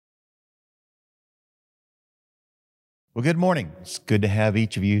Well, good morning. It's good to have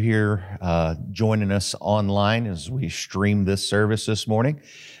each of you here joining us online as we stream this service this morning.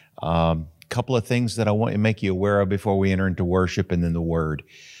 Couple of things that I want to make you aware of before we enter into worship and then the Word.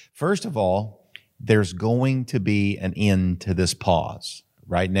 First of all, there's going to be an end to this pause.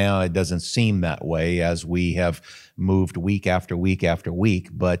 Right now, it doesn't seem that way as we have moved week after week after week,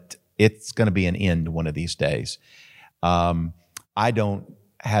 but it's going to be an end one of these days. I don't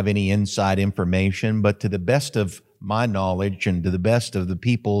have any inside information, but to the best of my knowledge and to the best of the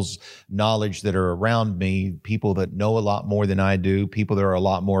people's knowledge that are around me, people that know a lot more than I do, people that are a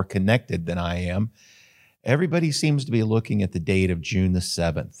lot more connected than I am, everybody seems to be looking at the date of June the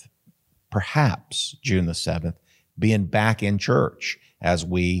 7th, perhaps June the 7th, being back in church as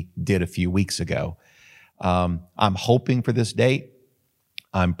we did a few weeks ago. I'm hoping for this date.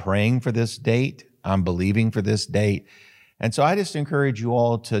 I'm praying for this date. I'm believing for this date. And so I just encourage you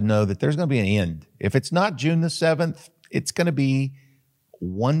all to know that there's going to be an end. If it's not June the 7th, it's going to be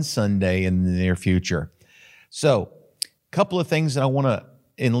one Sunday in the near future. So a couple of things that I want to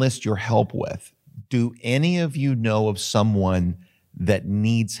enlist your help with. Do any of you know of someone that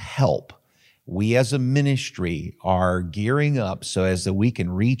needs help? We as a ministry are gearing up so as that we can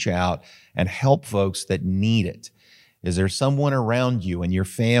reach out and help folks that need it. Is there someone around you in your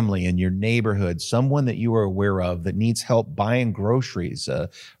family, in your neighborhood, someone that you are aware of that needs help buying groceries,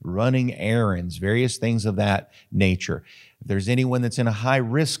 running errands, various things of that nature? If there's anyone that's in a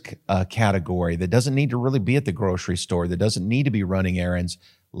high-risk category that doesn't need to really be at the grocery store, that doesn't need to be running errands,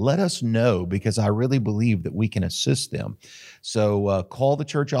 let us know, because I really believe that we can assist them. So call the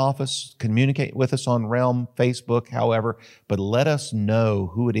church office, communicate with us on Realm, Facebook, however, but let us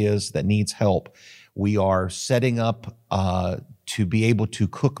know who it is that needs help. We are setting up to be able to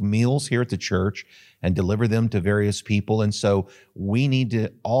cook meals here at the church and deliver them to various people. And so we need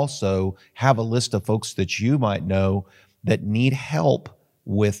to also have a list of folks that you might know that need help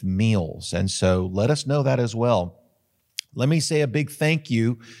with meals. And so let us know that as well. Let me say a big thank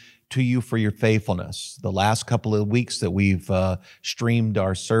you to you for your faithfulness. The last couple of weeks that we've streamed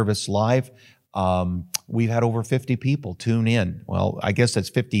our service live, we've had over 50 people tune in. Well, I guess that's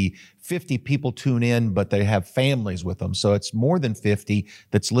 50 people tune in, but they have families with them. So it's more than 50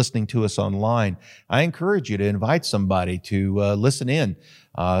 that's listening to us online. I encourage you to invite somebody to listen in.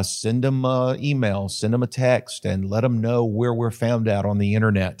 Send them an email, send them a text, and let them know where we're found out on the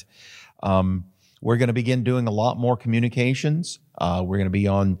internet. We're going to begin doing a lot more communications. We're going to be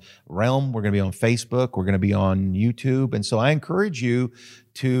on Realm. We're going to be on Facebook. We're going to be on YouTube. And so I encourage you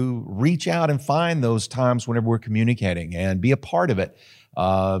to reach out and find those times whenever we're communicating and be a part of it.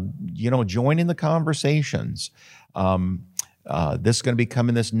 Join in the conversations. This is going to be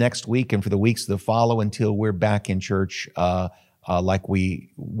coming this next week and for the weeks that follow until we're back in church like we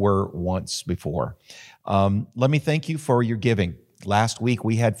were once before. Let me thank you for your giving. Last week,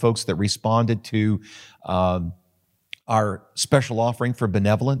 we had folks that responded to our special offering for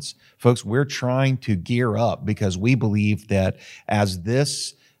benevolence. Folks, we're trying to gear up because we believe that as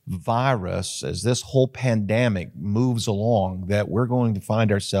this virus, as this whole pandemic moves along, that we're going to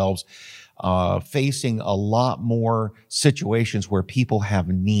find ourselves facing a lot more situations where people have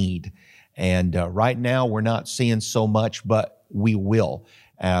need. And right now, we're not seeing so much, but we will.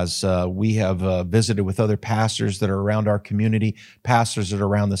 As we have visited with other pastors that are around our community, pastors that are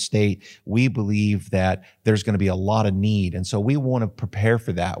around the state, we believe that there's going to be a lot of need. And so we want to prepare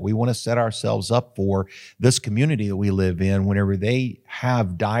for that. We want to set ourselves up for this community that we live in whenever they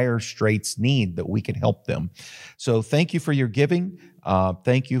have dire straits need, that we can help them. So thank you for your giving.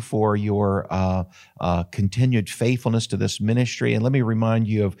 Thank you for your continued faithfulness to this ministry. And let me remind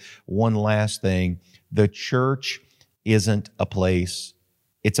you of one last thing. The church isn't a place.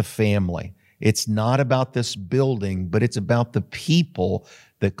 It's a family. It's not about this building, but it's about the people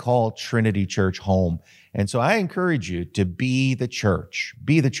that call Trinity Church home. And so I encourage you to be the church.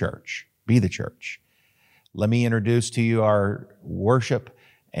 Be the church. Be the church. Let me introduce to you our worship,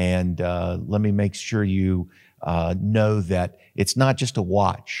 and let me make sure you know that it's not just to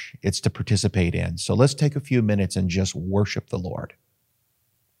watch, it's to participate in. So let's take a few minutes and just worship the Lord.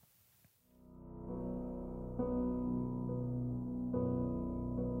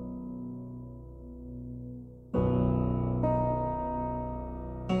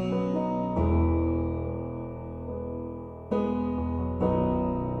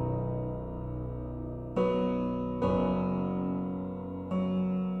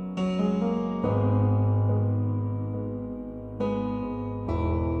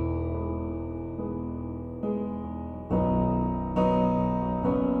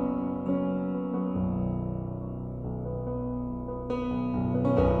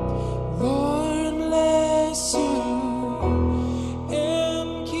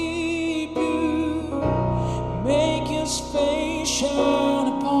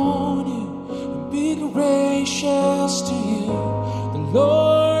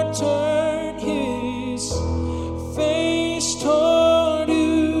 Lord turn his face toward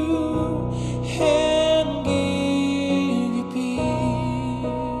you and give you peace.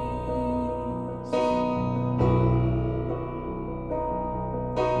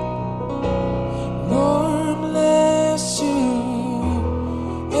 Lord bless you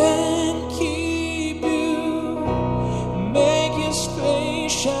and keep you, make his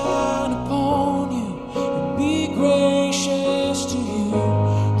face shine upon you and be gracious to you.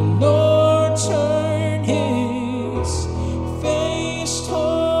 The Lord turn his face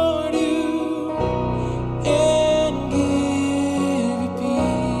toward you and give you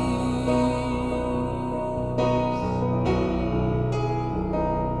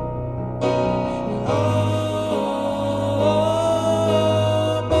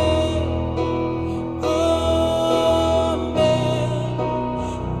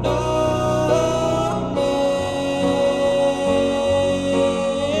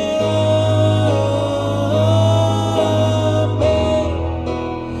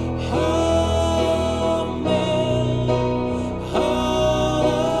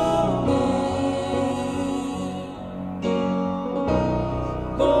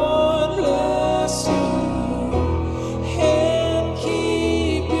Lord bless you and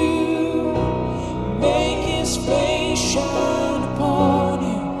keep you, make his face shine upon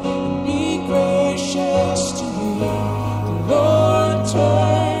you and be gracious to you. The Lord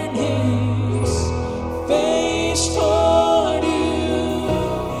turn his face toward you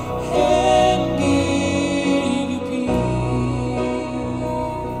and give you peace.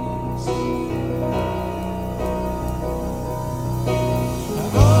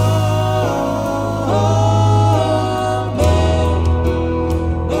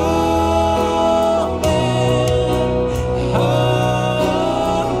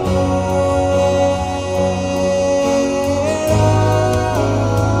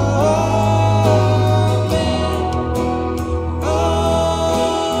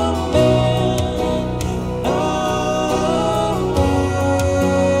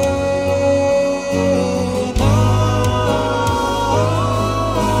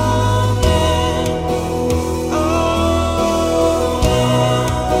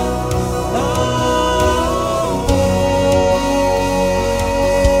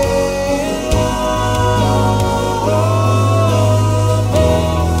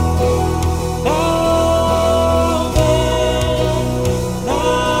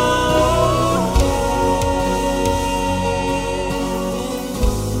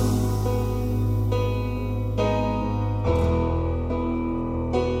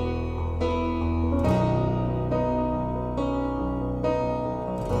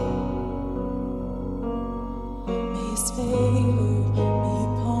 May his favor be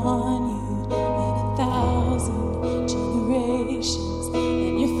upon you and 1,000 generations,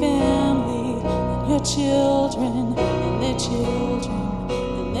 and your family, and your children, and their children,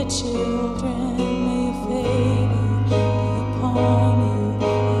 and their children. May your favor be upon you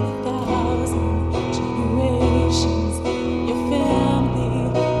and 1,000 generations, and your family,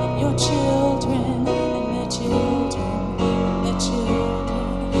 and your children, and their children, and their children.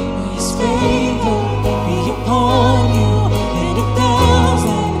 May his favor be upon you and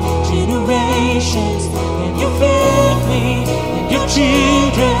 1,000 generations, and your family, and your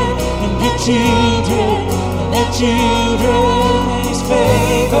children, and their children, and their children. May his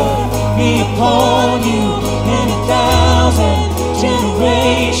favor be upon you and 1,000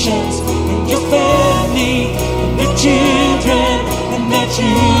 generations, and your family, and your children, and their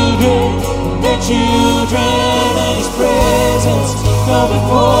children, and their children. And his presence go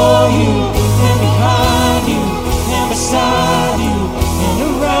before you and behind you and beside you and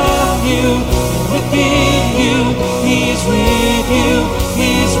around you and within you. He is with you, he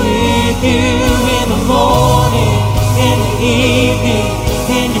is with you in the morning, in the evening,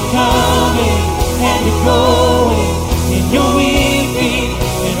 in your coming and your going, in your weeping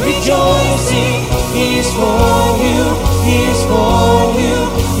and rejoicing. He is for you, he is for you,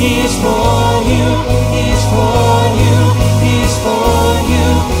 he is for you, he is for you, he is for you,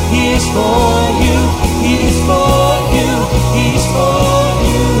 he is for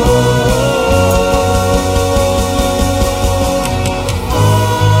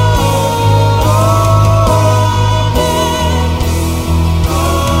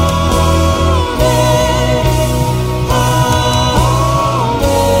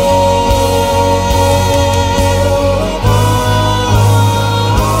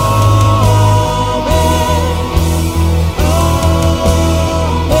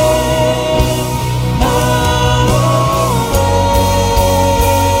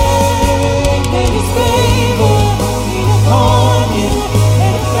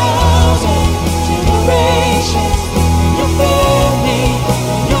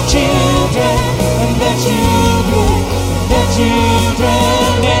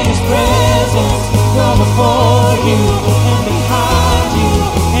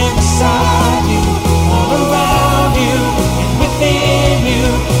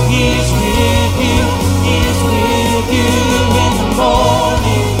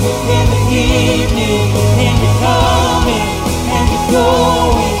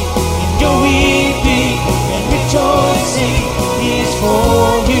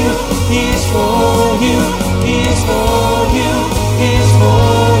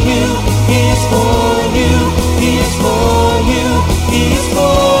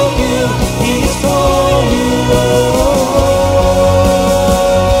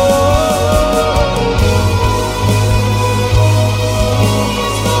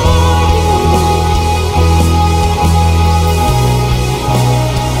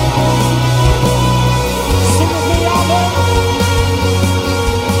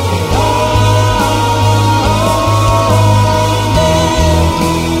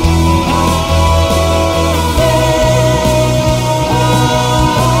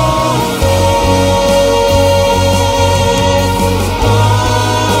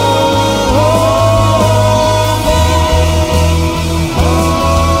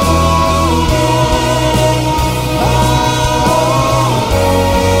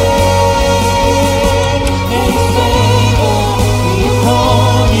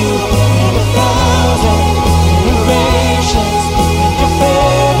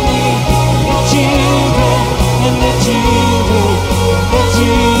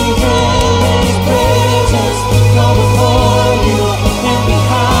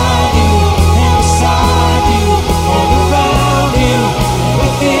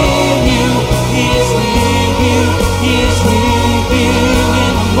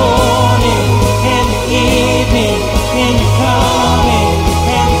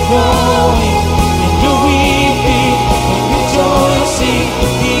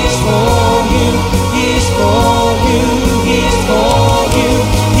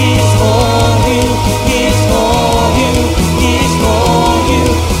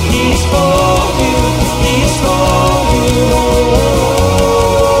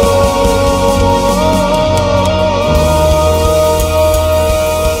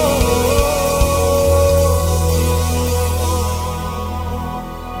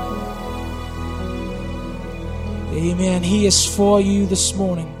before you this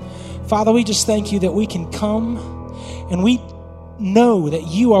morning. Father, we just thank you that we can come and we know that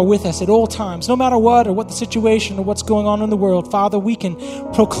you are with us at all times, no matter what or what the situation or what's going on in the world. Father, we can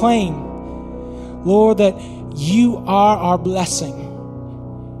proclaim, Lord, that you are our blessing.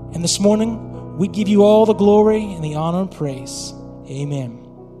 And this morning, we give you all the glory and the honor and praise. Amen.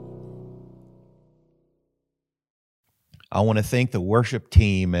 I want to thank the worship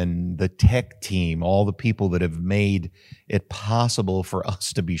team and the tech team, all the people that have made it possible for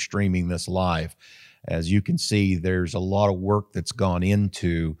us to be streaming this live. As you can see, there's a lot of work that's gone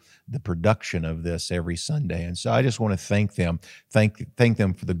into the production of this every Sunday. And so I just want to thank them, thank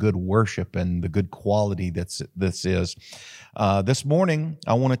them for the good worship and the good quality this is. This morning,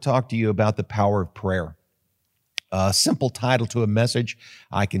 I want to talk to you about the power of prayer. A simple title to a message.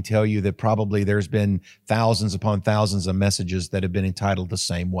 I can tell you that probably there's been thousands upon thousands of messages that have been entitled the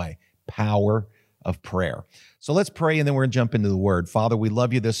same way, Power of Prayer. So let's pray, and then we're going to jump into the Word. Father, we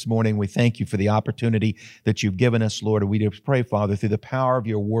love you this morning. We thank you for the opportunity that you've given us, Lord. And we just pray, Father, through the power of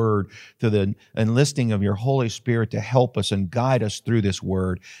your Word, through the enlisting of your Holy Spirit to help us and guide us through this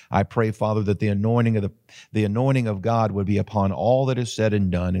Word. I pray, Father, that the anointing of God would be upon all that is said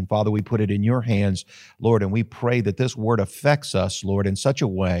and done. And Father, we put it in your hands, Lord, and we pray that this Word affects us, Lord, in such a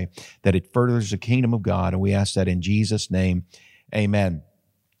way that it furthers the kingdom of God. And we ask that in Jesus' name, amen.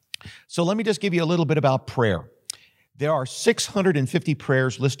 So let me just give you a little bit about prayer. There are 650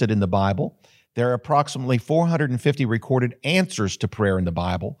 prayers listed in the Bible. There are approximately 450 recorded answers to prayer in the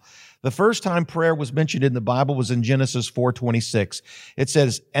Bible. The first time prayer was mentioned in the Bible was in Genesis 4:26. It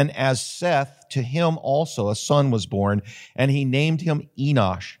says, "And as Seth, to him also a son was born, and he named him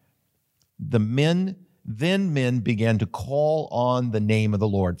Enosh. Then men began to call on the name of the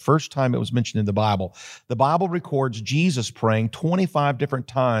Lord." First time it was mentioned in the Bible. The Bible records Jesus praying 25 different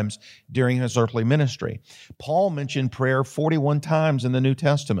times during his earthly ministry. Paul mentioned prayer 41 times in the New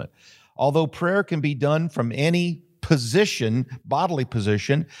Testament. Although prayer can be done from any position, bodily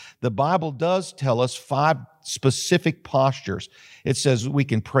position, the Bible does tell us 5 specific postures. It says we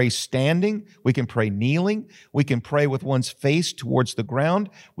can pray standing, we can pray kneeling, we can pray with one's face towards the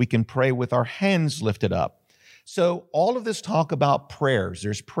ground, we can pray with our hands lifted up. So all of this talk about prayers.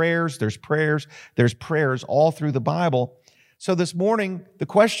 There's prayers all through the Bible. So this morning, the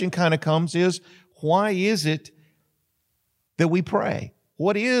question kind of comes is, why is it that we pray?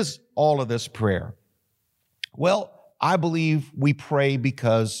 What is all of this prayer? Well, I believe we pray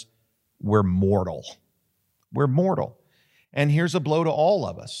because we're mortal. We're mortal. And here's a blow to all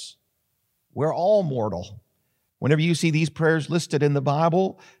of us. We're all mortal. Whenever you see these prayers listed in the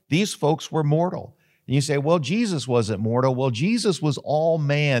Bible, these folks were mortal. And you say, well, Jesus wasn't mortal. Well, Jesus was all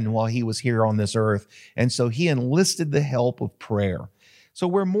man while he was here on this earth. And so he enlisted the help of prayer. So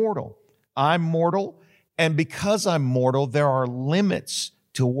we're mortal. I'm mortal. And because I'm mortal, there are limits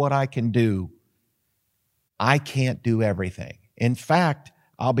to what I can do. I can't do everything. In fact,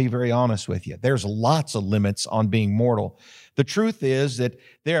 I'll be very honest with you. There's lots of limits on being mortal. The truth is that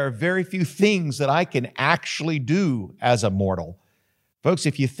there are very few things that I can actually do as a mortal. Folks,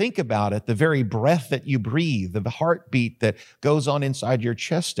 if you think about it, the very breath that you breathe, the heartbeat that goes on inside your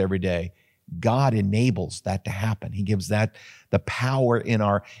chest every day, God enables that to happen. He gives that the power in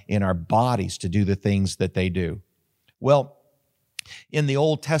our bodies to do the things that they do. Well, in the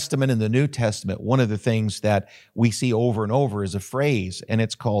Old Testament and the New Testament, one of the things that we see over and over is a phrase, and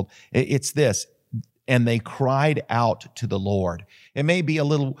it's this, "and they cried out to the Lord." It may be a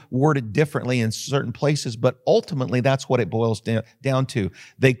little worded differently in certain places, but ultimately that's what it boils down to.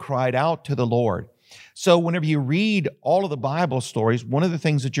 They cried out to the Lord. So whenever you read all of the Bible stories, one of the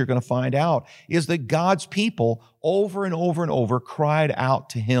things that you're going to find out is that God's people over and over and over cried out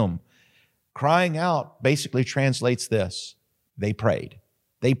to him. Crying out basically translates this. They prayed.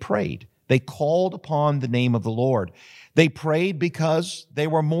 They prayed. They called upon the name of the Lord. They prayed because they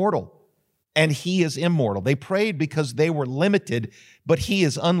were mortal and he is immortal. They prayed because they were limited, but he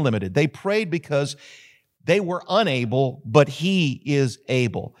is unlimited. They prayed because they were unable, but he is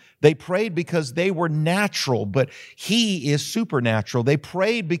able. They prayed because they were natural, but he is supernatural. They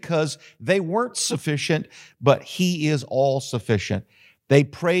prayed because they weren't sufficient, but he is all sufficient. They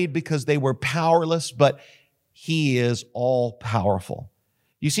prayed because they were powerless, but he is all powerful.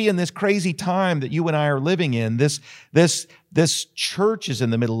 You see, in this crazy time that you and I are living in, this church is in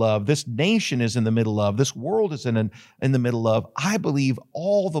the middle of, this nation is in the middle of, this world is in the middle of, I believe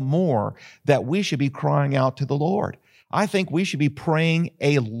all the more that we should be crying out to the Lord. I think we should be praying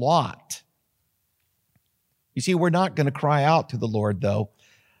a lot. You see, we're not going to cry out to the Lord, though.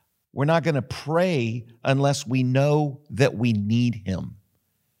 We're not going to pray unless we know that we need him.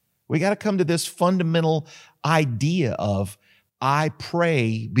 We got to come to this fundamental idea of, I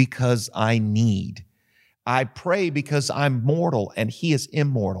pray because I need. I pray because I'm mortal and he is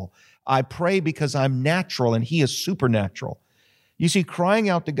immortal. I pray because I'm natural and he is supernatural. You see, crying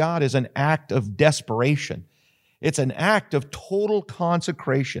out to God is an act of desperation. It's an act of total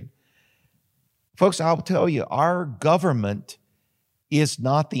consecration. Folks, I'll tell you, our government is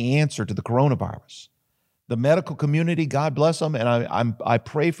not the answer to the coronavirus. The medical community, God bless them, and I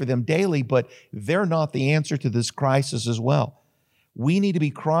pray for them daily, but they're not the answer to this crisis as well. We need to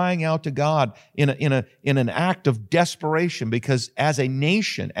be crying out to God in an act of desperation, because as a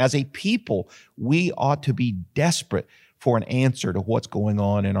nation, as a people, we ought to be desperate for an answer to what's going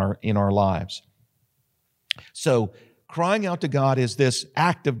on in our lives. So crying out to God is this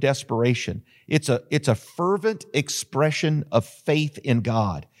act of desperation. It's a fervent expression of faith in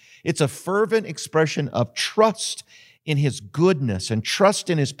God. It's a fervent expression of trust in his goodness and trust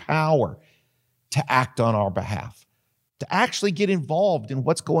in his power to act on our behalf, to actually get involved in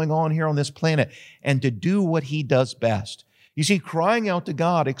what's going on here on this planet and to do what he does best. You see, crying out to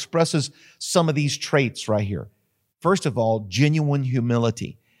God expresses some of these traits right here. First of all, genuine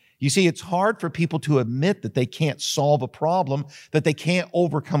humility. You see, it's hard for people to admit that they can't solve a problem, that they can't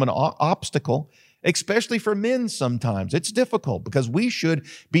overcome an obstacle, especially for men sometimes. It's difficult because we should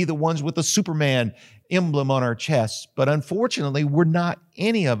be the ones with the Superman emblem on our chests. But unfortunately, we're not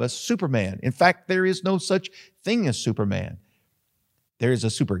any of us Superman. In fact, there is no such thing as Superman. There is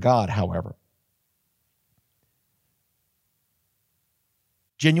a super God, however.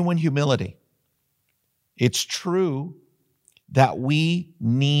 Genuine humility. It's true that we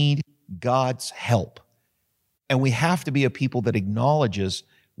need God's help. And we have to be a people that acknowledges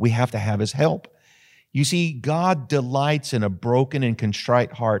we have to have his help. You see, God delights in a broken and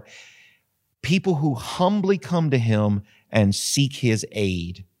contrite heart, people who humbly come to him and seek his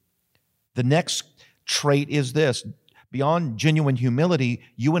aid. The next trait is this. Beyond genuine humility,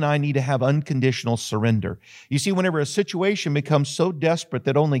 you and I need to have unconditional surrender. You see, whenever a situation becomes so desperate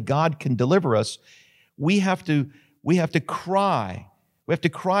that only God can deliver us, we have to cry. We have to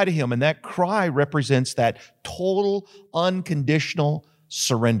cry to him, and that cry represents that total, unconditional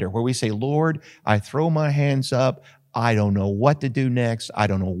surrender, where we say, Lord, I throw my hands up. I don't know what to do next. I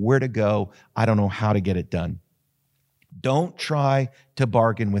don't know where to go. I don't know how to get it done. Don't try to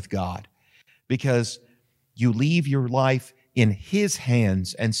bargain with God, because you leave your life in his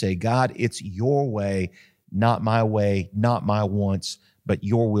hands and say, God, it's your way, not my wants, but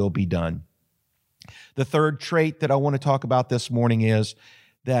your will be done. The third trait that I want to talk about this morning is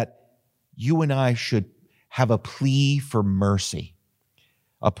that you and I should have a plea for mercy.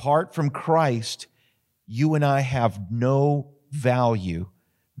 Apart from Christ, you and I have no value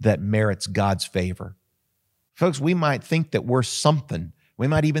that merits God's favor. Folks, we might think that we're something. We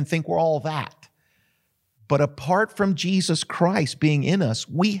might even think we're all that. But apart from Jesus Christ being in us,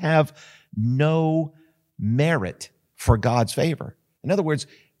 we have no merit for God's favor. In other words,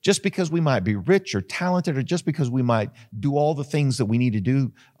 just because we might be rich or talented, or just because we might do all the things that we need to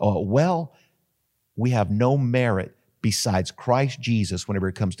do well, we have no merit besides Christ Jesus whenever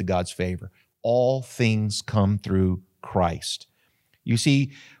it comes to God's favor. All things come through Christ. You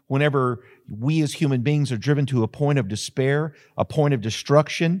see, whenever we as human beings are driven to a point of despair, a point of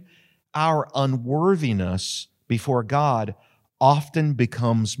destruction, our unworthiness before God often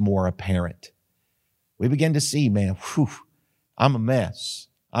becomes more apparent. We begin to see, man, I'm a mess.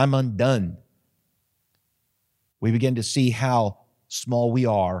 I'm undone. We begin to see how small we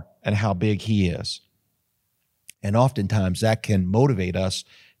are and how big he is. And oftentimes that can motivate us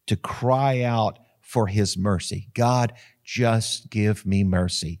to cry out for his mercy. God, just give me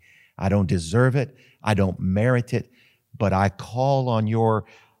mercy. I don't deserve it. I don't merit it, but I call on your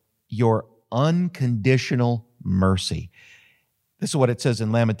unconditional mercy. This is what it says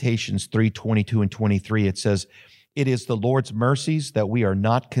in Lamentations 3:22 and 23. It says, it is the Lord's mercies that we are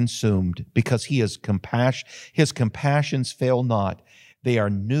not consumed, because his compassions fail not. They are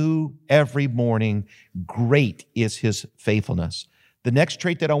new every morning. Great is his faithfulness. The next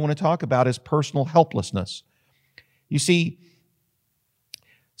trait that I want to talk about is personal helplessness. You see,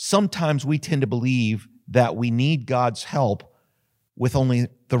 sometimes we tend to believe that we need God's help with only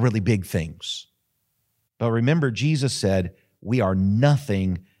the really big things. But remember, Jesus said, we are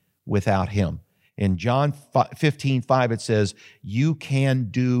nothing without him. In John 15:5, it says, you can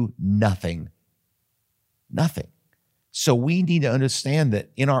do nothing. Nothing. So we need to understand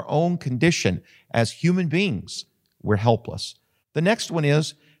that in our own condition as human beings, we're helpless. The next one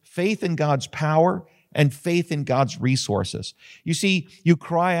is faith in God's power and faith in God's resources. You see, you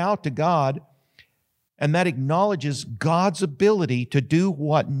cry out to God And that acknowledges God's ability to do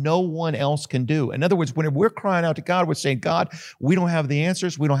what no one else can do. In other words, when we're crying out to God, we're saying, God, we don't have the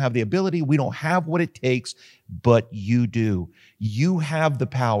answers. We don't have the ability. We don't have what it takes, but you do. You have the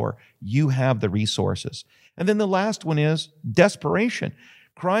power. You have the resources. And then the last one is desperation.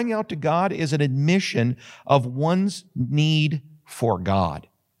 Crying out to God is an admission of one's need for God.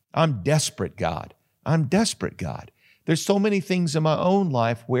 I'm desperate, God. I'm desperate, God. There's so many things in my own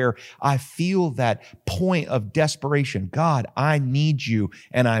life where I feel that point of desperation. God, I need you,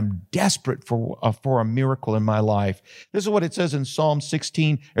 and I'm desperate for a miracle in my life. This is what it says in Psalm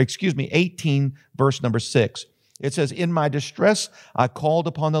 18, verse number 6. It says, in my distress, I called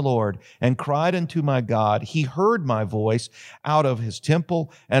upon the Lord and cried unto my God. He heard my voice out of his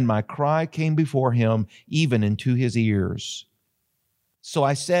temple, and my cry came before him, even into his ears. So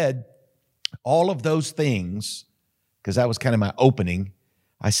I said all of those things, because that was kind of my opening.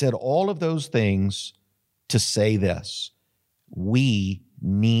 I said all of those things to say this. We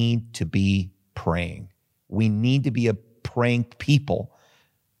need to be praying. We need to be a praying people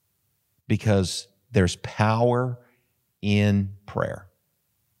because there's power in prayer.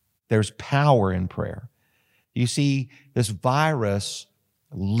 There's power in prayer. You see, this virus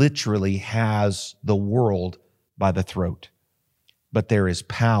literally has the world by the throat, but there is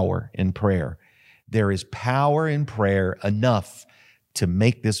power in prayer. There is power in prayer enough to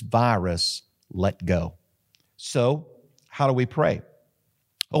make this virus let go. So, how do we pray?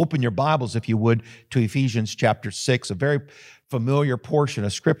 Open your Bibles, if you would, to Ephesians chapter 6, a very familiar portion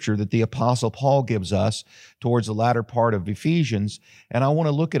of Scripture that the Apostle Paul gives us towards the latter part of Ephesians. And I want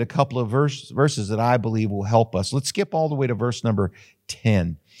to look at a couple of verses that I believe will help us. Let's skip all the way to verse number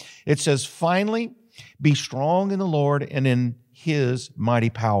 10. It says, finally, be strong in the Lord and in His mighty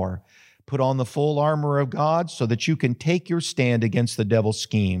power. Put on the full armor of God so that you can take your stand against the devil's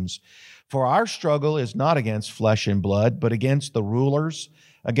schemes. For our struggle is not against flesh and blood, but against the rulers,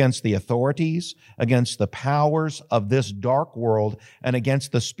 against the authorities, against the powers of this dark world, and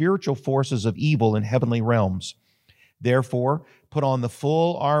against the spiritual forces of evil in heavenly realms. Therefore, put on the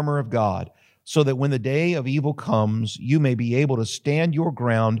full armor of God, so that when the day of evil comes, you may be able to stand your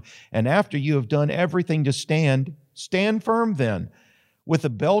ground, and after you have done everything to stand, stand firm then, with the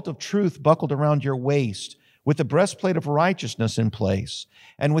belt of truth buckled around your waist, with the breastplate of righteousness in place,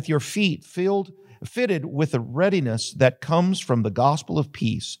 and with your feet fitted with the readiness that comes from the gospel of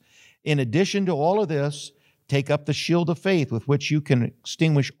peace. In addition to all of this, take up the shield of faith with which you can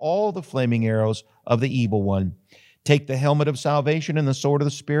extinguish all the flaming arrows of the evil one. Take the helmet of salvation and the sword of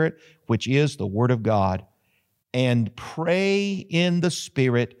the Spirit, which is the word of God, and pray in the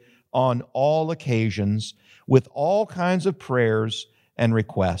Spirit on all occasions with all kinds of prayers and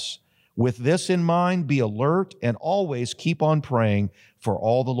requests. With this in mind, be alert and always keep on praying for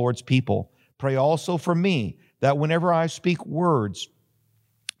all the Lord's people. Pray also for me, that whenever I speak, words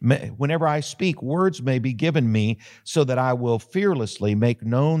may be given me, so that I will fearlessly make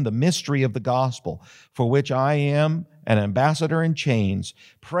known the mystery of the gospel, for which I am an ambassador in chains.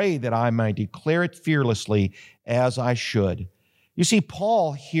 Pray that I may declare it fearlessly as I should. You see,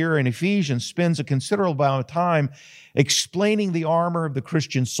 Paul here in Ephesians spends a considerable amount of time explaining the armor of the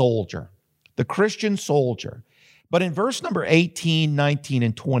Christian soldier. The Christian soldier. But in verse number 18, 19,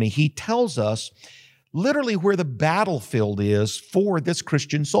 and 20, he tells us literally where the battlefield is for this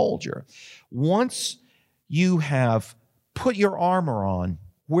Christian soldier. Once you have put your armor on,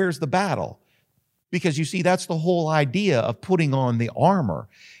 where's the battle? Because you see, that's the whole idea of putting on the armor.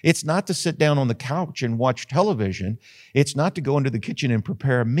 It's not to sit down on the couch and watch television. It's not to go into the kitchen and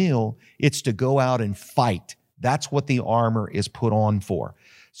prepare a meal. It's to go out and fight. That's what the armor is put on for.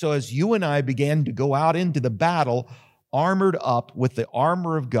 So as you and I began to go out into the battle, armored up with the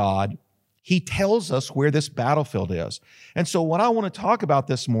armor of God, he tells us where this battlefield is. And so what I want to talk about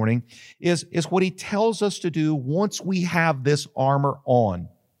this morning is what he tells us to do once we have this armor on.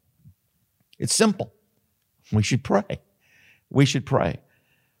 It's simple. We should pray. We should pray.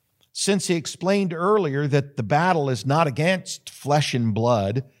 Since he explained earlier that the battle is not against flesh and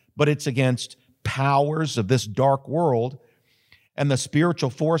blood, but it's against powers of this dark world and the spiritual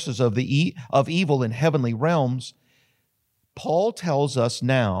forces of evil in heavenly realms, Paul tells us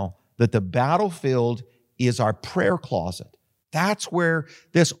now that the battlefield is our prayer closet. That's where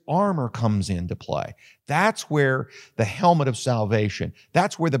this armor comes into play. That's where the helmet of salvation,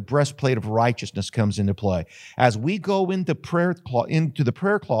 that's where the breastplate of righteousness comes into play. As we go into the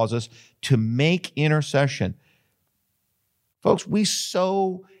prayer closets to make intercession, folks, we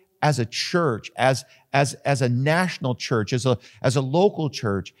sow as a church, as a national church, as a local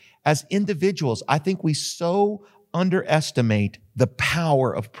church, as individuals, I think we so underestimate the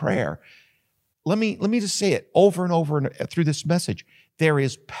power of prayer. let me just say it over and over through this message. There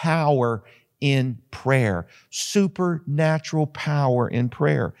is power in prayer, supernatural power in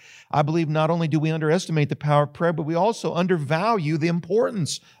prayer. I believe not only do we underestimate the power of prayer, but we also undervalue the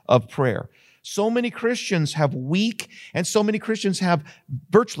importance of prayer. So many Christians have weak, and so many Christians have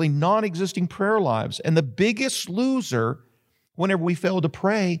virtually non-existing prayer lives. And the biggest loser whenever we fail to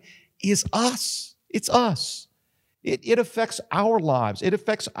pray is us. It's us. It affects our lives. It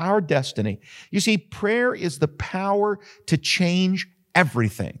affects our destiny. You see, prayer is the power to change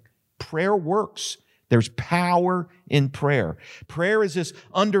everything. Prayer works. There's power in prayer. Prayer is this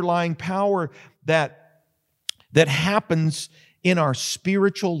underlying power that happens in our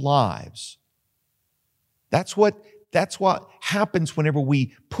spiritual lives. That's what happens whenever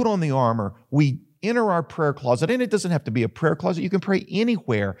we put on the armor, we enter our prayer closet. And it doesn't have to be a prayer closet. You can pray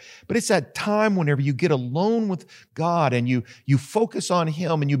anywhere. But it's that time whenever you get alone with God and you focus on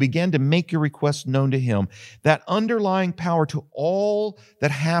Him and you begin to make your requests known to Him. That underlying power to all that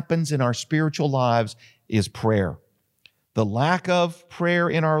happens in our spiritual lives is prayer. The lack of prayer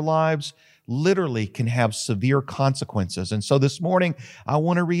in our lives literally can have severe consequences. And so this morning, I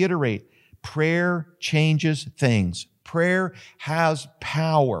want to reiterate, prayer changes things. Prayer has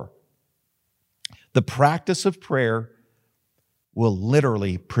power. The practice of prayer will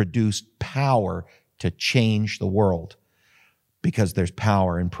literally produce power to change the world because there's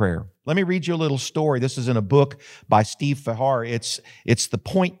power in prayer. Let me read you a little story. This is in a book by Steve Farrar. It's The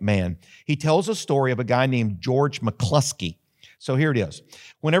Point Man. He tells a story of a guy named George McCluskey. So here it is.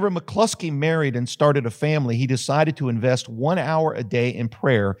 Whenever McCluskey married and started a family, he decided to invest 1 hour a day in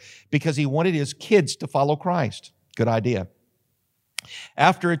prayer because he wanted his kids to follow Christ. Good idea.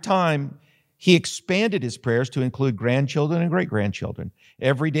 After a time, he expanded his prayers to include grandchildren and great-grandchildren.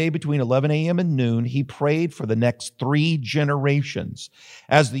 Every day between 11 a.m. and noon, he prayed for the next 3 generations.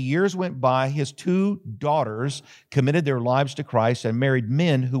 As the years went by, his 2 daughters committed their lives to Christ and married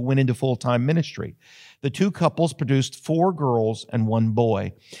men who went into full-time ministry. The 2 couples produced 4 girls and 1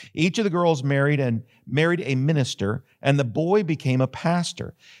 boy. Each of the girls married a minister, and the boy became a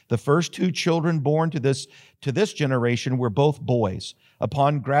pastor. The first 2 children born to this generation were both boys.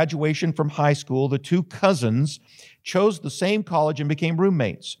 Upon graduation from high school, the 2 cousins chose the same college and became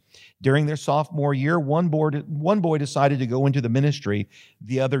roommates. During their sophomore year, one boy decided to go into the ministry,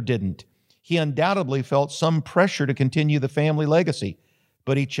 the other didn't. He undoubtedly felt some pressure to continue the family legacy,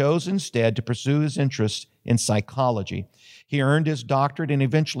 but he chose instead to pursue his interest in psychology. He earned his doctorate and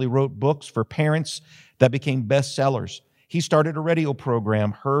eventually wrote books for parents that became bestsellers. He started a radio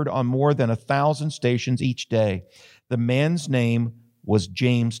program heard on more than 1,000 stations each day. The man's name was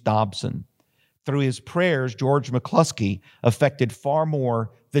James Dobson. Through his prayers, George McCluskey affected far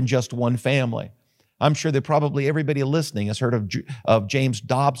more than just one family. I'm sure that probably everybody listening has heard of James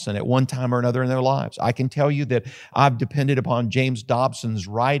Dobson at one time or another in their lives. I can tell you that I've depended upon James Dobson's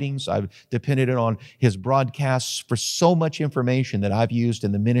writings. I've depended on his broadcasts for so much information that I've used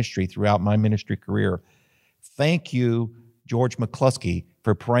in the ministry throughout my ministry career. Thank you, George McCluskey,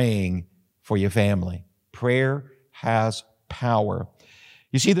 for praying for your family. Prayer has power.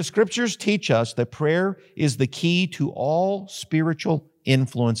 You see, the scriptures teach us that prayer is the key to all spiritual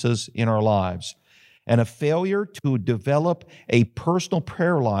influences in our lives. And a failure to develop a personal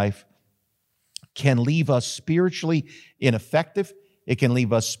prayer life can leave us spiritually ineffective. It can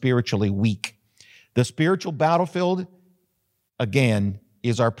leave us spiritually weak. The spiritual battlefield, again,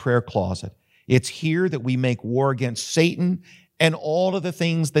 is our prayer closet. It's here that we make war against Satan and all of the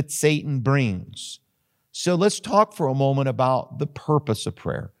things that Satan brings. So let's talk for a moment about the purpose of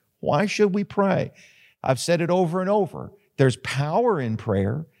prayer. Why should we pray? I've said it over and over. There's power in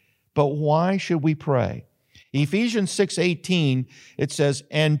prayer, but why should we pray? Ephesians 6:18, it says,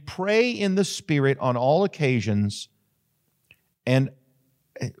 "And pray in the Spirit on all occasions, and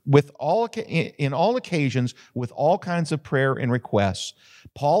in all occasions with all kinds of prayer and requests."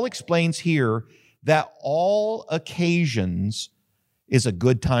 Paul explains here that all occasions is a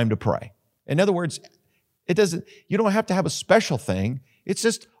good time to pray. In other words, you don't have to have a special thing. It's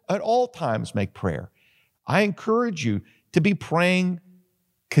just at all times make prayer. I encourage you to be praying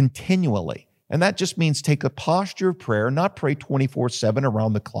continually. And that just means take a posture of prayer, not pray 24/7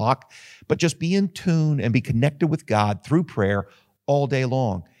 around the clock, but just be in tune and be connected with God through prayer all day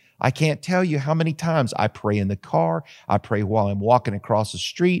long. I can't tell you how many times I pray in the car. I pray while I'm walking across the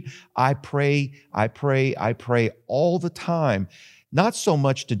street. I pray all the time. Not so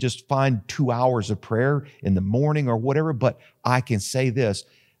much to just find 2 hours of prayer in the morning or whatever, but I can say this,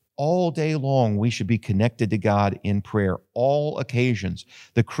 all day long we should be connected to God in prayer, all occasions.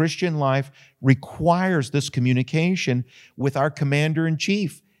 The Christian life requires this communication with our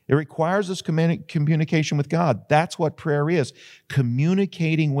commander-in-chief. It requires us communication with God. That's what prayer is,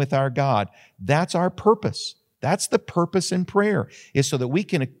 communicating with our God. That's our purpose. That's the purpose in prayer, is so that we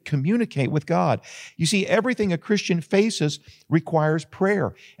can communicate with God. You see, everything a Christian faces requires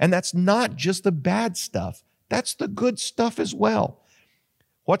prayer. And that's not just the bad stuff. That's the good stuff as well.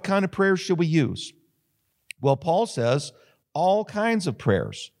 What kind of prayers should we use? Well, Paul says all kinds of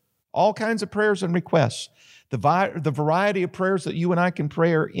prayers and requests. The variety of prayers that you and I can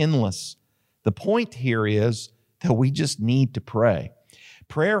pray are endless. The point here is that we just need to pray.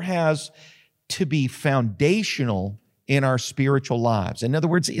 Prayer has to be foundational in our spiritual lives. In other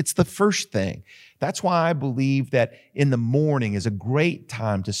words, it's the first thing. That's why I believe that in the morning is a great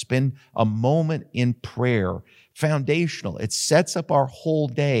time to spend a moment in prayer. Foundational. It sets up our whole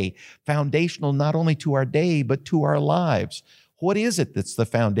day. Foundational not only to our day, but to our lives. What is it that's the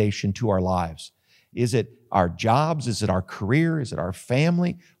foundation to our lives? Is it our jobs? Is it our career? Is it our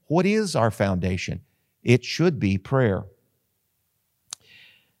family? What is our foundation? It should be prayer.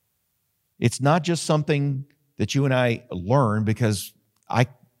 It's not just something that you and I learn, because I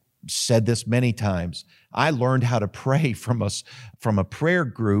said this many times. I learned how to pray from a prayer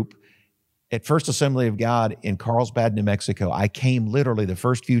group at First Assembly of God in Carlsbad, New Mexico. I came literally the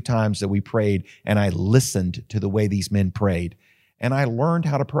first few times that we prayed, and I listened to the way these men prayed, and I learned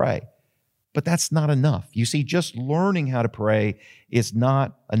how to pray. But that's not enough. You see, just learning how to pray is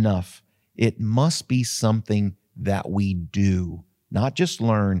not enough. It must be something that we do, not just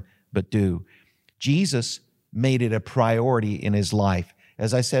learn, but do. Jesus made it a priority in his life.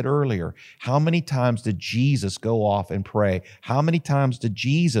 As I said earlier, how many times did Jesus go off and pray? How many times did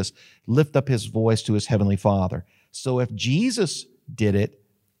Jesus lift up his voice to his heavenly Father? So if Jesus did it,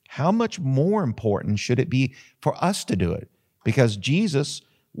 how much more important should it be for us to do it? Because Jesus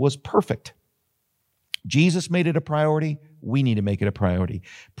was perfect. Jesus made it a priority. We need to make it a priority.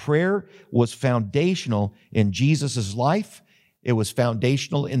 Prayer was foundational in Jesus' life. It was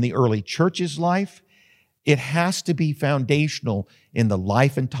foundational in the early church's life. It has to be foundational in the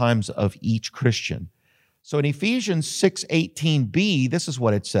life and times of each Christian. So in Ephesians 6:18b, this is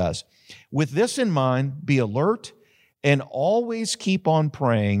what it says. With this in mind, be alert and always keep on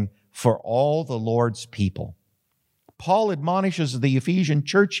praying for all the Lord's people. Paul admonishes the Ephesian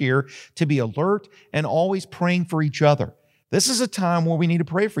church here to be alert and always praying for each other. This is a time where we need to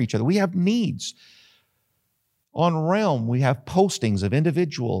pray for each other. We have needs. On Realm, we have postings of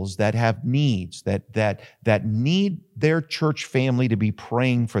individuals that have needs, that need their church family to be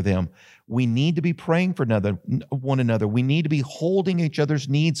praying for them. We need to be praying for one another. We need to be holding each other's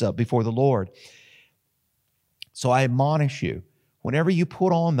needs up before the Lord. So I admonish you, whenever you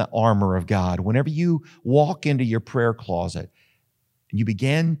put on the armor of God, whenever you walk into your prayer closet, and you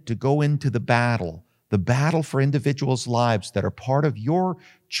begin to go into the battle for individuals' lives that are part of your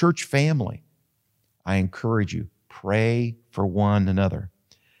church family, I encourage you, pray for one another.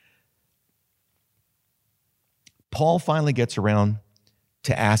 Paul finally gets around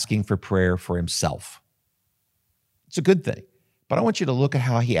to asking for prayer for himself. It's a good thing, but I want you to look at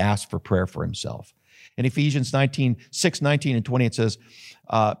how he asked for prayer for himself. In Ephesians 6:19 and 20, it says,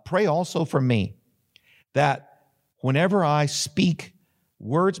 pray also for me, that whenever I speak,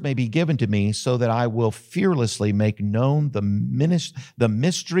 words may be given to me, so that I will fearlessly make known the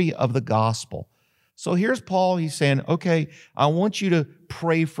mystery of the gospel. So here's Paul, he's saying, okay, I want you to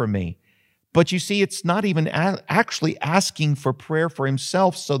pray for me. But you see, it's not even actually asking for prayer for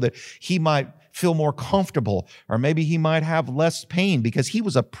himself so that he might feel more comfortable, or maybe he might have less pain, because he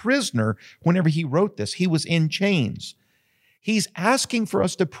was a prisoner whenever he wrote this. He was in chains. He's asking for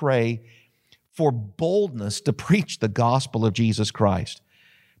us to pray for boldness to preach the gospel of Jesus Christ.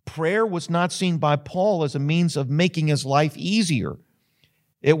 Prayer was not seen by Paul as a means of making his life easier.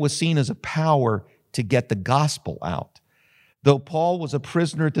 It was seen as a power to get the gospel out. Though Paul was a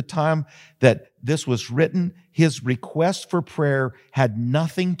prisoner at the time that this was written, his request for prayer had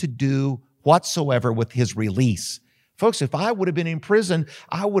nothing to do whatsoever with his release. Folks, if I would have been in prison,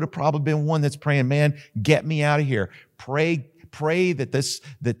 I would have probably been one that's praying, man, get me out of here. Pray that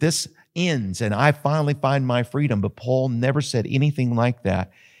this ends and I finally find my freedom. But Paul never said anything like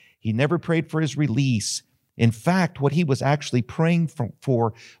that. He never prayed for his release. In fact, what he was actually praying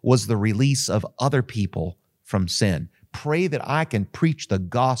for was the release of other people from sin. Pray that I can preach the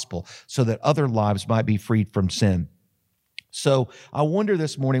gospel so that other lives might be freed from sin. So I wonder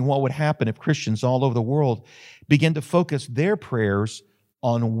this morning what would happen if Christians all over the world begin to focus their prayers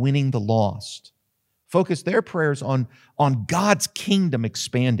on winning the lost. Focus their prayers on God's kingdom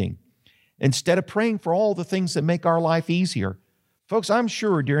expanding, instead of praying for all the things that make our life easier. Folks, I'm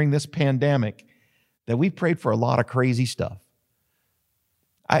sure during this pandemic that we prayed for a lot of crazy stuff.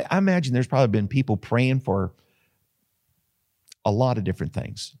 I imagine there's probably been people praying for a lot of different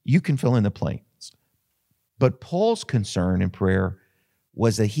things. You can fill in the blanks. But Paul's concern in prayer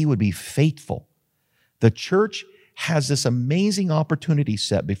was that he would be faithful. The church has this amazing opportunity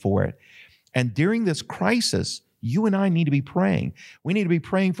set before it. And during this crisis, you and I need to be praying. We need to be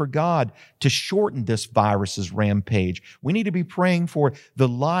praying for God to shorten this virus's rampage. We need to be praying for the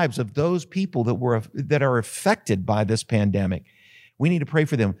lives of those people that are affected by this pandemic. We need to pray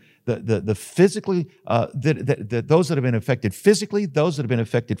for them, the physically, those that have been affected physically, those that have been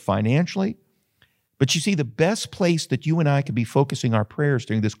affected financially. But you see, the best place that you and I could be focusing our prayers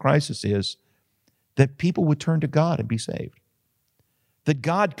during this crisis is that people would turn to God and be saved. That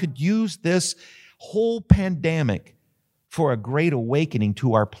God could use this whole pandemic for a great awakening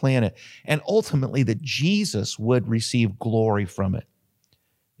to our planet, and ultimately that Jesus would receive glory from it.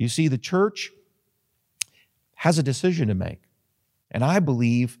 You see, the church has a decision to make. And I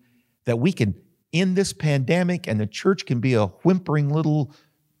believe that we can end this pandemic and the church can be a whimpering little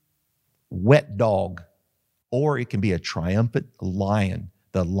wet dog, or it can be a triumphant lion,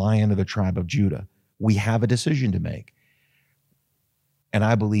 the Lion of the tribe of Judah. We have a decision to make. And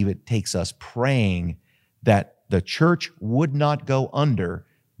I believe it takes us praying that the church would not go under,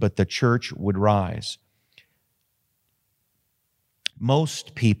 but the church would rise.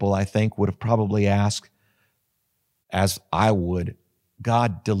 Most people, I think, would have probably asked, as I would,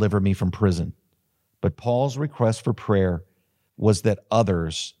 God, deliver me from prison. But Paul's request for prayer was that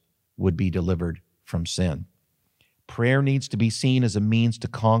others would be delivered from sin. Prayer needs to be seen as a means to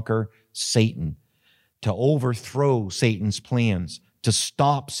conquer Satan, to overthrow Satan's plans, to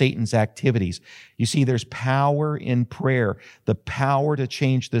stop Satan's activities. You see, there's power in prayer, the power to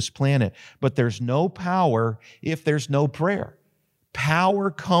change this planet, but there's no power if there's no prayer. Power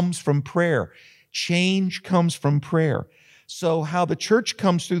comes from prayer. Change comes from prayer. So how the church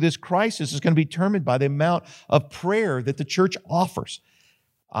comes through this crisis is going to be determined by the amount of prayer that the church offers.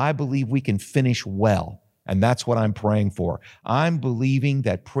 I believe we can finish well, and that's what I'm praying for. I'm believing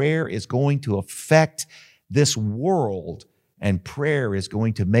that prayer is going to affect this world, and prayer is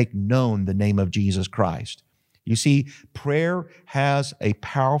going to make known the name of Jesus Christ. You see, prayer has a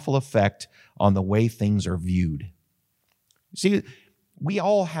powerful effect on the way things are viewed. See, we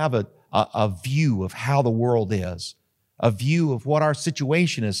all have a view of how the world is, a view of what our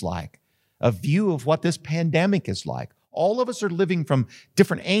situation is like, a view of what this pandemic is like. All of us are living from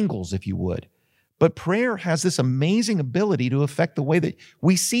different angles, if you would. But prayer has this amazing ability to affect the way that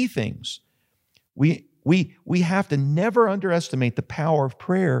we see things. We have to never underestimate the power of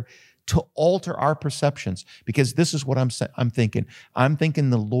prayer to alter our perceptions, because this is what I'm thinking. I'm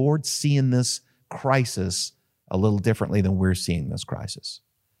thinking the Lord's seeing this crisis a little differently than we're seeing this crisis.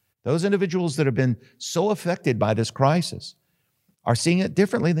 Those individuals that have been so affected by this crisis are seeing it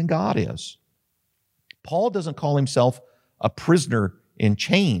differently than God is. Paul doesn't call himself a prisoner in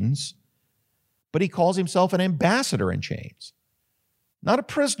chains, but he calls himself an ambassador in chains. Not a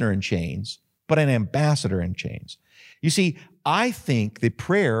prisoner in chains, but an ambassador in chains. You see, I think that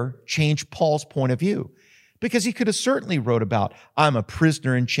prayer changed Paul's point of view, because he could have certainly wrote about, I'm a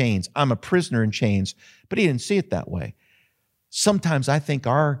prisoner in chains, I'm a prisoner in chains, but he didn't see it that way. Sometimes I think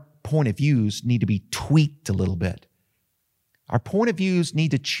our point of views need to be tweaked a little bit. Our point of views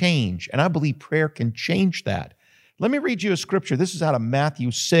need to change, and I believe prayer can change that. Let me read you a scripture. This is out of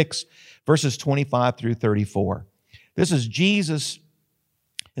Matthew 6, verses 25 through 34. This is Jesus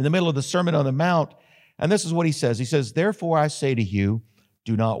in the middle of the Sermon on the Mount, and this is what he says. He says, therefore I say to you,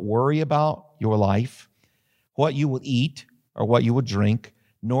 do not worry about your life, what you will eat or what you will drink,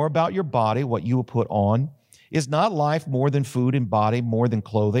 nor about your body, what you will put on. Is not life more than food, and body more than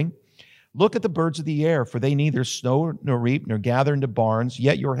clothing? Look at the birds of the air, for they neither sow nor reap nor gather into barns,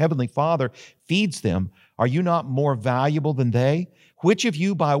 yet your heavenly Father feeds them. Are you not more valuable than they? Which of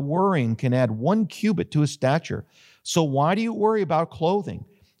you by worrying can add 1 cubit to his stature? So why do you worry about clothing?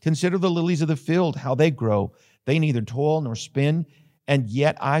 Consider the lilies of the field, how they grow. They neither toil nor spin. And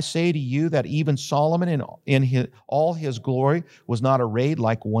yet I say to you that even Solomon in all his glory was not arrayed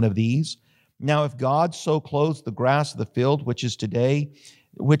like one of these. Now, if God so clothes the grass of the field, which today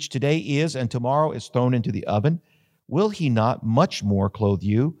is and tomorrow is thrown into the oven, will he not much more clothe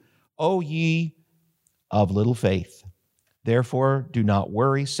you, O ye of little faith? Therefore, do not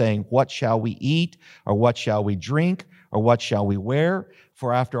worry, saying, what shall we eat, or what shall we drink, or what shall we wear?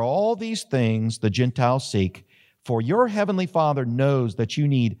 For after all these things the Gentiles seek, for your heavenly Father knows that you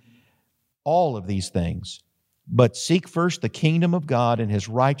need all of these things. But seek first the kingdom of God and his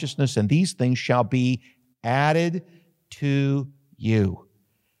righteousness, and these things shall be added to you.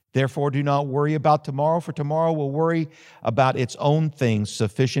 Therefore, do not worry about tomorrow, for tomorrow will worry about its own things.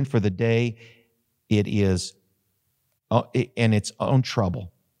 Sufficient for the day it is in its own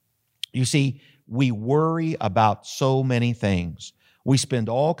trouble. You see, we worry about so many things. We spend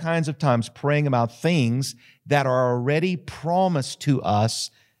all kinds of times praying about things that are already promised to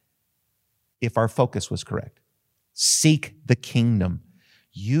us if our focus was correct. Seek the kingdom.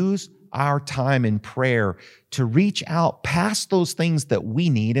 Use our time in prayer to reach out past those things that we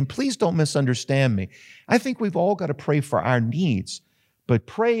need. And please don't misunderstand me. I think we've all got to pray for our needs, but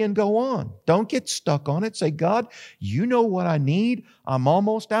pray and go on. Don't get stuck on it. Say, God, you know what I need. I'm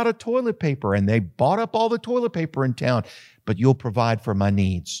almost out of toilet paper, and they bought up all the toilet paper in town, but you'll provide for my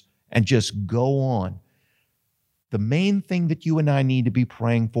needs. And just go on. The main thing that you and I need to be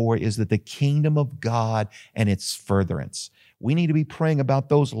praying for is that the kingdom of God and its furtherance. We need to be praying about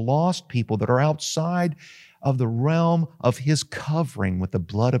those lost people that are outside of the realm of His covering with the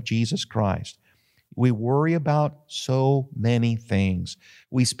blood of Jesus Christ. We worry about so many things.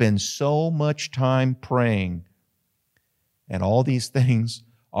 We spend so much time praying, and all these things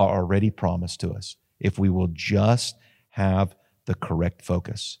are already promised to us if we will just have the correct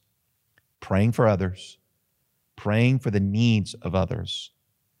focus. Praying for others, praying for the needs of others,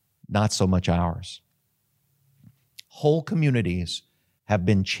 not so much ours. Whole communities have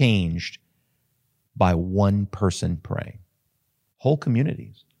been changed by one person praying. Whole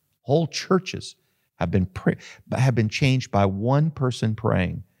communities, whole churches have been changed by one person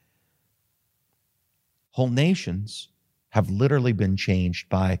praying. Whole nations have literally been changed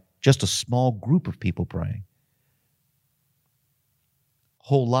by just a small group of people praying.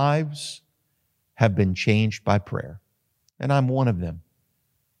 Whole lives have been changed by prayer, and I'm one of them.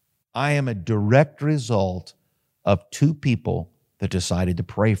 I am a direct result of two people that decided to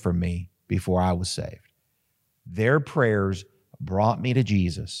pray for me before I was saved. Their prayers brought me to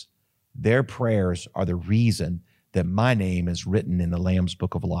Jesus. Their prayers are the reason that my name is written in the Lamb's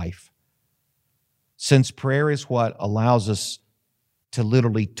Book of Life. Since prayer is what allows us to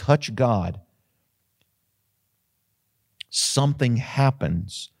literally touch God, something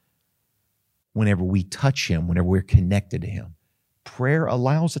happens whenever we touch Him, whenever we're connected to Him. Prayer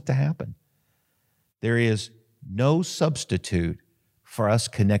allows it to happen. There is no substitute for us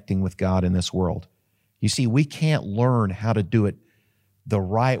connecting with God in this world. You see, we can't learn how to do it the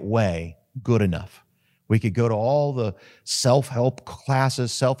right way good enough. We could go to all the self-help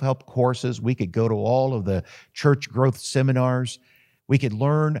classes, self-help courses. We could go to all of the church growth seminars. We could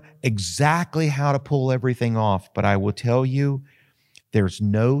learn exactly how to pull everything off. But I will tell you, there's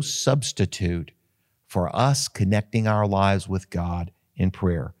no substitute for us connecting our lives with God in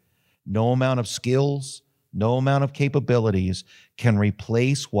prayer. No amount of skills, no amount of capabilities can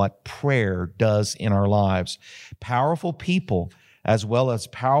replace what prayer does in our lives. Powerful people, as well as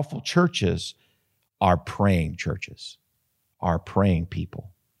powerful churches, are praying churches, are praying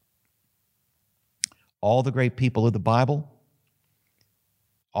people. All the great people of the Bible,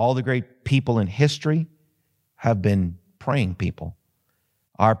 all the great people in history have been praying people.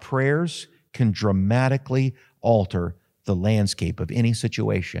 Our prayers can dramatically alter the landscape of any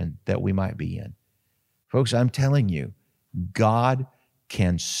situation that we might be in. Folks, I'm telling you, God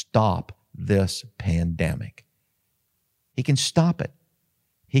can stop this pandemic. He can stop it.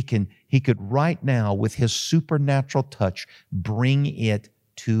 He could right now, with His supernatural touch, bring it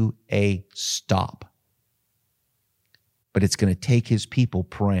to a stop. But it's going to take His people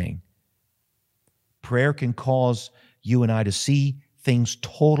praying. Prayer can cause you and I to see things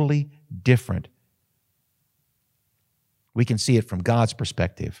totally different. We can see it from God's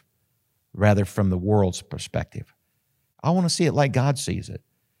perspective rather from the world's perspective. I want to see it like God sees it.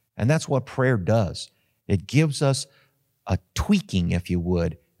 And that's what prayer does. It gives us a tweaking, if you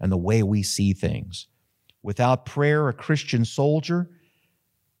would, in the way we see things. Without prayer, a Christian soldier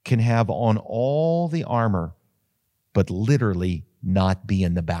can have on all the armor, but literally not be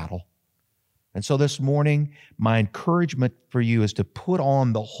in the battle. And so this morning, my encouragement for you is to put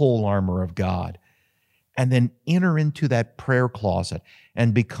on the whole armor of God and then enter into that prayer closet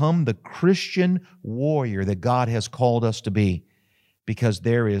and become the Christian warrior that God has called us to be, because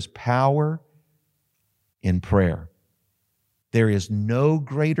there is power in prayer. There is no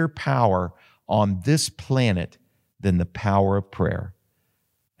greater power on this planet than the power of prayer.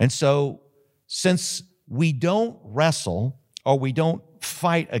 And so, since we don't wrestle or we don't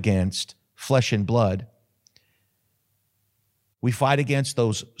fight against flesh and blood, we fight against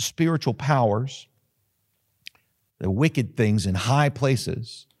those spiritual powers, the wicked things in high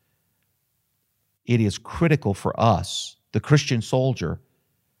places. It is critical for us, the Christian soldier,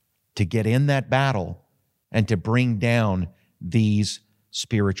 to get in that battle and to bring down these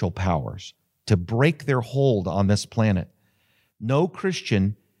spiritual powers to break their hold on this planet. No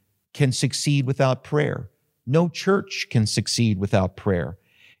Christian can succeed without prayer. No church can succeed without prayer.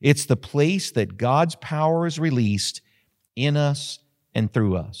 It's the place that God's power is released in us and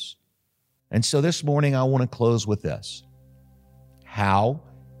through us. And so this morning, I want to close with this. How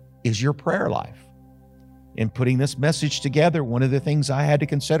is your prayer life? In putting this message together, one of the things I had to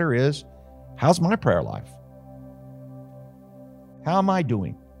consider is, how's my prayer life? How am I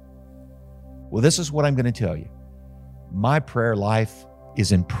doing? Well, this is what I'm going to tell you. My prayer life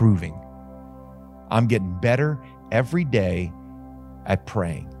is improving. I'm getting better every day at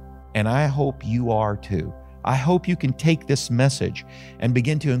praying. And I hope you are too. I hope you can take this message and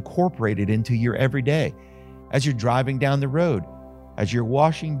begin to incorporate it into your everyday. As you're driving down the road, as you're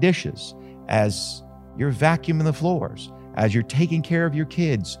washing dishes, as you're vacuuming the floors, as you're taking care of your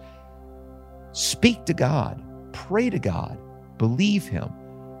kids, speak to God, pray to God, believe Him.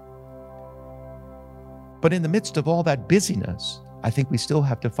 But in the midst of all that busyness, I think we still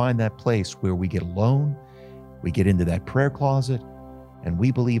have to find that place where we get alone, we get into that prayer closet, and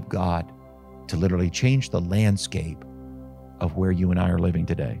we believe God to literally change the landscape of where you and I are living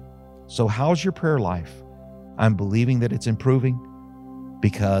today. So how's your prayer life? I'm believing that it's improving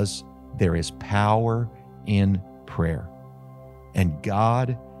because there is power in prayer. And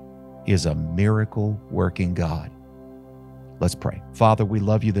God is a miracle working God. Let's pray. Father, we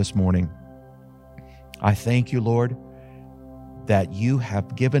love you this morning. I thank you, Lord, that you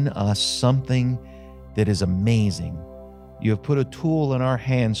have given us something that is amazing. You have put a tool in our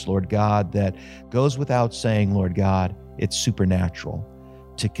hands, Lord God, that goes without saying, Lord God, it's supernatural.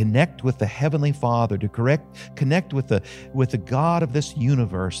 To connect with the Heavenly Father, to connect with the God of this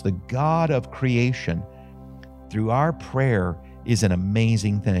universe, the God of creation, through our prayer is an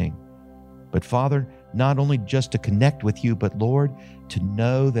amazing thing. But Father, not only just to connect with you, but Lord, to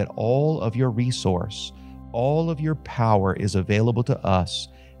know that all of your resource, all of your power is available to us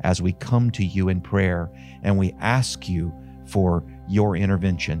as we come to you in prayer and we ask you for your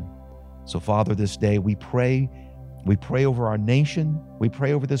intervention. So Father, this day we pray over our nation. We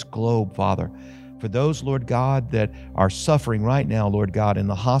pray over this globe, Father. For those, Lord God, that are suffering right now, Lord God, in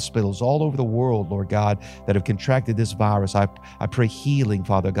the hospitals all over the world, Lord God, that have contracted this virus, I pray healing,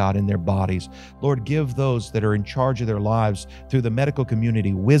 Father God, in their bodies. Lord, give those that are in charge of their lives through the medical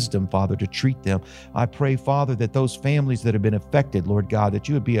community wisdom, Father, to treat them. I pray, Father, that those families that have been affected, Lord God, that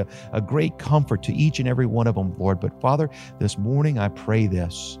you would be a great comfort to each and every one of them, Lord. But Father, this morning I pray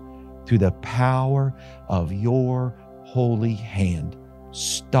this through the power of your holy hand.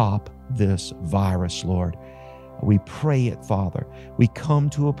 Stop this virus, Lord. We pray it, Father. We come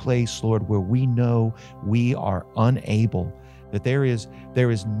to a place, Lord, where we know we are unable, that there is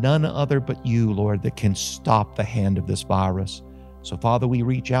none other but you, Lord, that can stop the hand of this virus. So, Father, we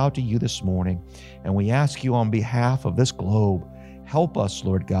reach out to you this morning, and we ask you on behalf of this globe, help us,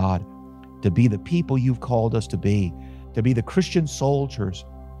 Lord God, to be the people you've called us to be the Christian soldiers,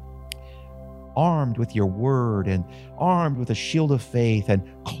 armed with your word and armed with a shield of faith and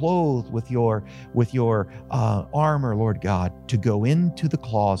clothed with your armor, Lord God, to go into the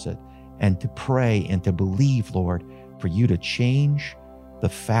closet and to pray and to believe, Lord, for you to change the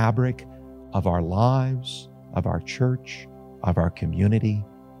fabric of our lives, of our church, of our community,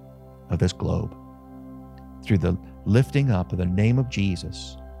 of this globe. Through the lifting up of the name of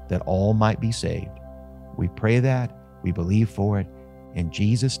Jesus, that all might be saved. We pray that, we believe for it, in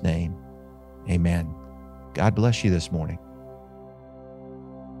Jesus' name. Amen. God bless you this morning.